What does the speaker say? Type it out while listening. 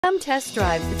Come test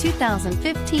drive the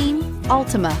 2015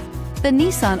 Altima. The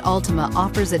Nissan Altima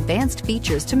offers advanced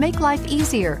features to make life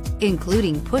easier,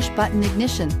 including push-button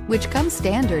ignition, which comes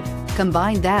standard.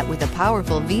 Combine that with a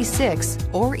powerful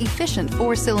V6 or efficient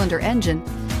 4-cylinder engine,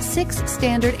 6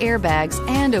 standard airbags,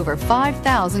 and over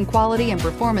 5,000 quality and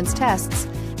performance tests,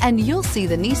 and you'll see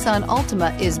the Nissan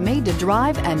Altima is made to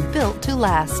drive and built to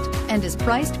last, and is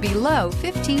priced below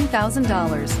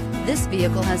 $15,000. This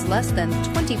vehicle has less than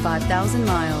 25,000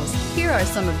 miles. Here are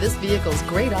some of this vehicle's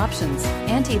great options: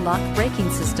 anti-lock braking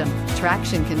system,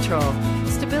 traction control,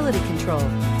 stability control,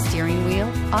 steering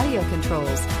wheel audio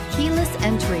controls, keyless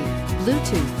entry,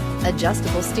 Bluetooth,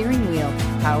 adjustable steering wheel,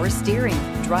 power steering,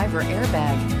 driver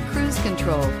airbag, cruise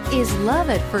control. Is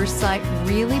love at first sight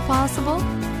really possible?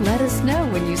 Let us know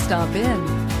when you stop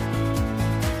in.